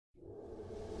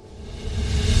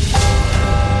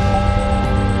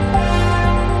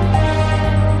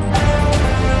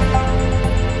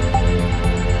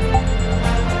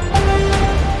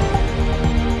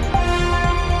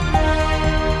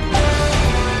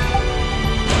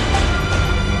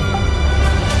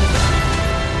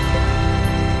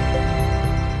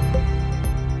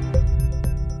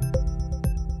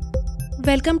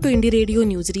Welcome to Indie Radio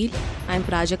Newsreel. I'm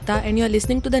Prajakta and you're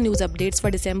listening to the news updates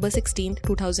for December 16,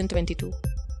 2022.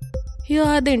 Here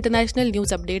are the international news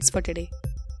updates for today.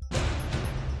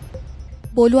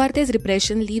 Boluarte's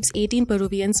repression leaves 18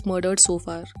 Peruvians murdered so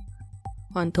far.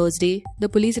 On Thursday, the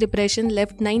police repression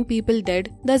left 9 people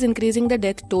dead, thus increasing the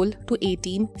death toll to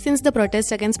 18 since the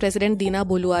protests against President Dina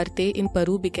Boluarte in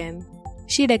Peru began.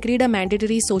 She decreed a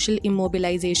mandatory social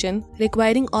immobilization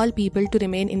requiring all people to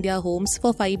remain in their homes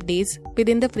for 5 days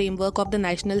within the framework of the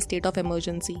national state of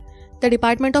emergency. The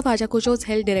Department of Ayacucho's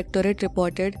Health Directorate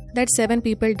reported that 7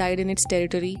 people died in its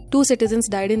territory, 2 citizens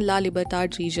died in La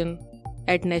Libertad region.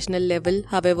 At national level,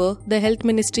 however, the Health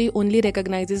Ministry only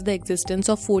recognizes the existence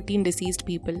of 14 deceased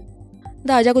people.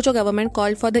 The Ayacucho government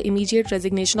called for the immediate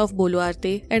resignation of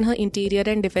Boluarte and her interior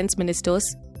and defense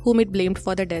ministers, whom it blamed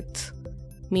for the deaths.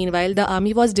 Meanwhile, the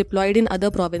army was deployed in other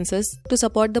provinces to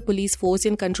support the police force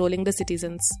in controlling the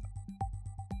citizens.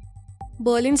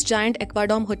 Berlin's giant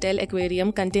Aquadome hotel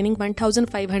aquarium containing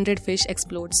 1,500 fish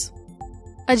explodes.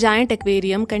 A giant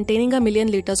aquarium containing 1 million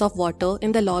liters of water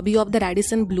in the lobby of the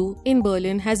Radisson Blu in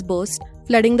Berlin has burst,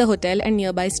 flooding the hotel and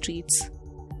nearby streets.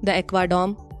 The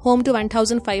Aquadome, home to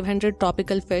 1,500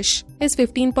 tropical fish, is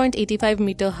 15.85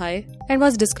 meters high and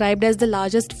was described as the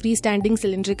largest freestanding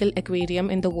cylindrical aquarium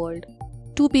in the world.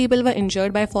 2 people were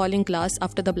injured by falling glass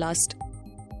after the blast.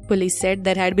 Police said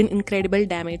there had been incredible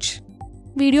damage.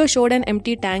 Video showed an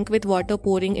empty tank with water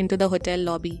pouring into the hotel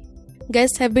lobby.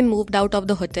 Guests have been moved out of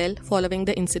the hotel following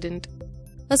the incident.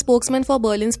 A spokesman for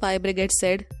Berlin's fire brigade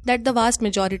said that the vast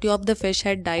majority of the fish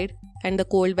had died and the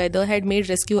cold weather had made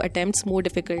rescue attempts more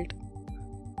difficult.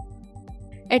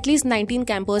 At least 19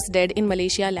 campers dead in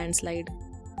Malaysia landslide.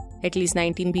 At least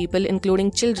 19 people,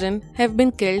 including children, have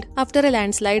been killed after a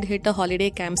landslide hit a holiday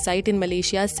campsite in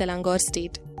Malaysia's Selangor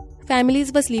state.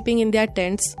 Families were sleeping in their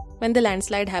tents when the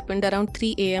landslide happened around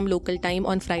 3 a.m. local time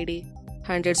on Friday.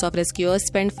 Hundreds of rescuers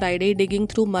spent Friday digging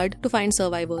through mud to find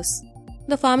survivors.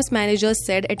 The farm's managers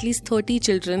said at least 30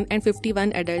 children and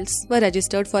 51 adults were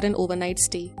registered for an overnight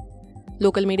stay.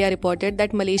 Local media reported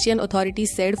that Malaysian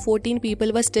authorities said 14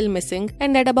 people were still missing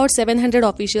and that about 700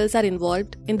 officials are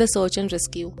involved in the search and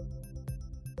rescue.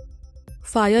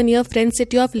 Fire near French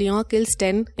city of Lyon kills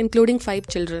 10, including 5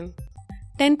 children.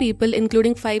 10 people,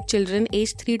 including 5 children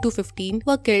aged 3 to 15,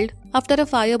 were killed after a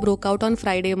fire broke out on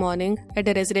Friday morning at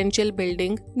a residential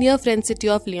building near French city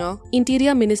of Lyon,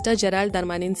 Interior Minister Gérald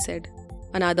Darmanin said.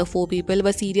 Another 4 people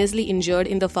were seriously injured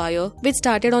in the fire, which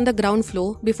started on the ground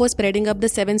floor before spreading up the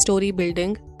 7-story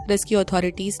building, rescue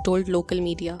authorities told local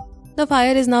media. The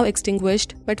fire is now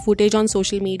extinguished, but footage on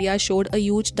social media showed a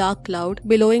huge dark cloud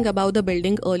billowing above the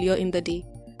building earlier in the day.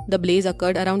 The blaze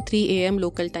occurred around 3 a.m.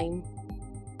 local time.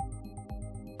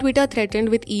 Twitter threatened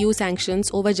with EU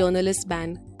sanctions over journalists'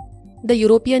 ban. The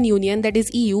European Union, that is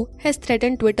EU, has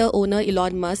threatened Twitter owner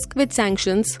Elon Musk with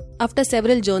sanctions after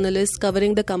several journalists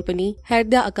covering the company had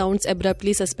their accounts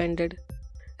abruptly suspended.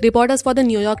 Reporters for the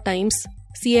New York Times,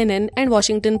 CNN and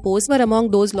Washington Post were among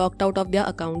those locked out of their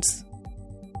accounts.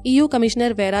 EU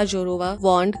Commissioner Vera Jourova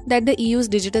warned that the EU's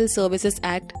Digital Services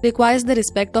Act requires the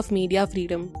respect of media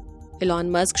freedom.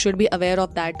 Elon Musk should be aware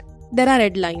of that. There are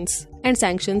red lines and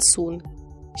sanctions soon,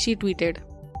 she tweeted.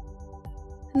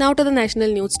 Now to the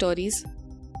national news stories.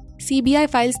 CBI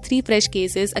files 3 fresh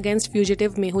cases against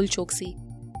fugitive Mehul Choksi.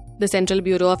 The Central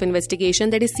Bureau of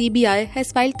Investigation, that is CBI,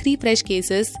 has filed 3 fresh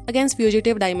cases against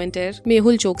fugitive diamantaire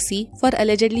Mehul Choksi for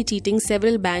allegedly cheating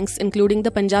several banks including the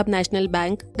Punjab National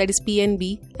Bank, that is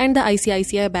PNB, and the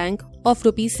ICICI Bank of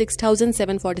Rs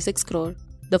 6,746 crore.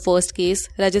 The first case,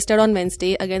 registered on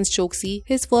Wednesday against Choksi,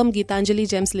 his firm Geetanjali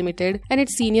Gems Limited and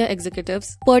its senior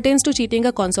executives, pertains to cheating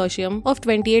a consortium of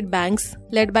 28 banks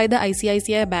led by the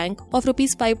ICICI Bank of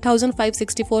Rs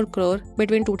 5,564 crore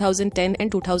between 2010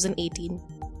 and 2018.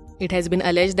 It has been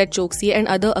alleged that Choksi and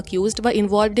other accused were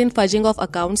involved in fudging of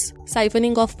accounts,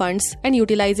 siphoning of funds, and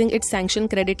utilizing its sanctioned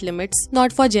credit limits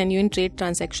not for genuine trade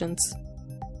transactions.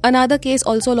 Another case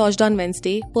also lodged on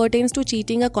Wednesday pertains to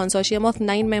cheating a consortium of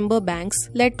 9-member banks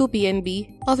led to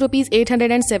PNB of Rs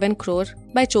 807 crore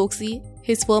by Choksi,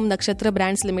 his firm Nakshatra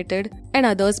Brands Limited, and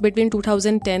others between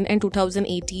 2010 and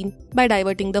 2018 by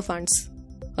diverting the funds.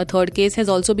 A third case has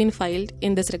also been filed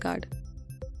in this regard.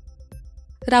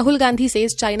 Rahul Gandhi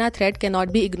says China threat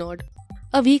cannot be ignored.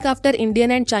 A week after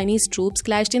Indian and Chinese troops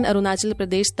clashed in Arunachal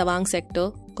Pradesh Tawang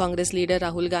sector, Congress leader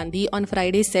Rahul Gandhi on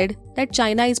Friday said that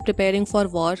China is preparing for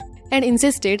war and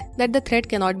insisted that the threat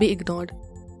cannot be ignored.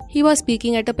 He was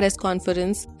speaking at a press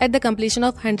conference at the completion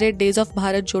of 100 days of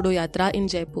Bharat Jodo Yatra in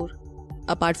Jaipur.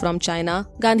 Apart from China,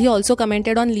 Gandhi also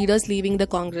commented on leaders leaving the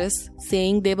Congress,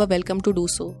 saying they were welcome to do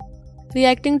so.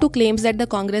 Reacting to claims that the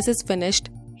Congress is finished,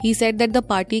 He said that the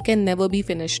party can never be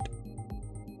finished.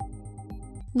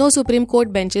 No Supreme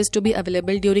Court benches to be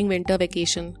available during winter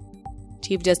vacation.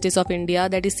 Chief Justice of India,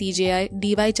 that is CJI,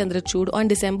 D.Y. Chandrachud on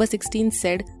December 16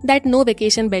 said that no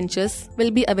vacation benches will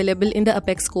be available in the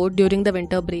Apex Court during the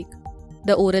winter break.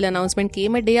 The oral announcement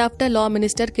came a day after Law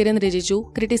Minister Kiren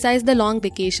Rijiju criticized the long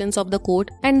vacations of the court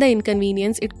and the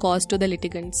inconvenience it caused to the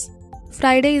litigants.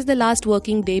 Friday is the last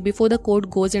working day before the court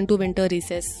goes into winter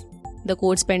recess. The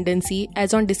court's pendency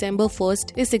as on December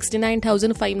 1st is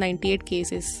 69,598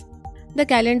 cases. The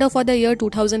calendar for the year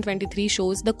 2023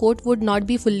 shows the court would not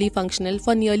be fully functional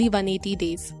for nearly 180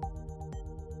 days.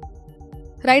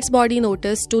 Rights body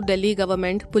notice to Delhi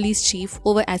government police chief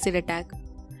over acid attack.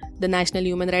 The National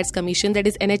Human Rights Commission, that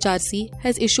is NHRC,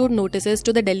 has issued notices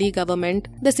to the Delhi government,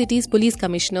 the city's police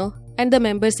commissioner, and the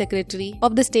member secretary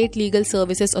of the State Legal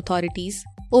Services Authorities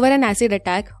over an acid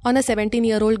attack on a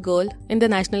 17-year-old girl in the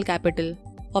national capital,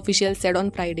 officials said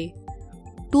on Friday.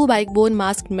 2 bike-borne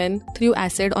masked men threw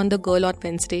acid on the girl on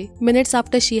Wednesday, minutes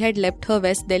after she had left her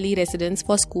West Delhi residence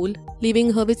for school,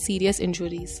 leaving her with serious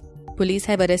injuries. Police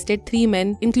have arrested 3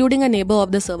 men, including a neighbor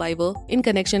of the survivor, in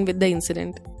connection with the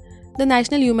incident. The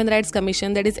National Human Rights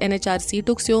Commission, that is NHRC,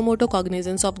 took suo motu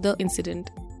cognizance of the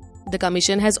incident. The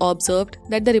Commission has observed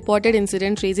that the reported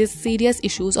incident raises serious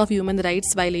issues of human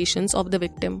rights violations of the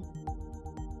victim.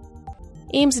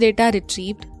 AIIMS data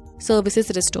retrieved,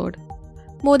 services restored.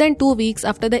 More than 2 weeks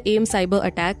after the AIIMS cyber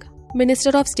attack,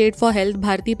 Minister of State for Health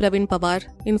Bharti Pravin Pawar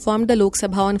informed the Lok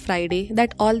Sabha on Friday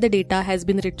that all the data has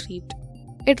been retrieved.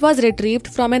 It was retrieved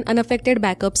from an unaffected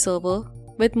backup server,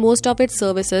 with most of its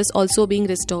services also being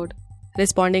restored.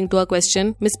 Responding to a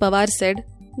question, Ms. Pawar said,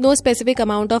 no specific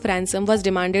amount of ransom was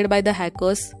demanded by the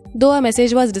hackers, though a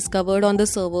message was discovered on the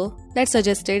server that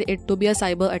suggested it to be a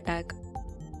cyber attack.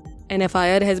 An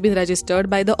FIR has been registered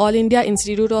by the All India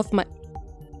Institute of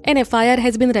An FIR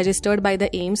has been registered by the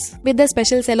AIIMS with the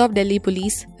Special Cell of Delhi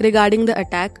Police regarding the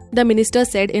attack, the minister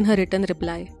said in her written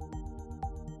reply.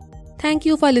 Thank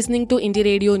you for listening to Indie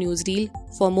Radio Newsreel.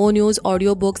 For more news,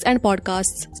 audiobooks and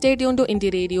podcasts, stay tuned to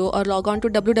Indie Radio or log on to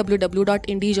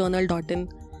www.indiejournal.in.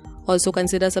 Also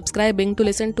consider subscribing to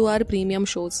listen to our premium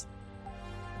shows.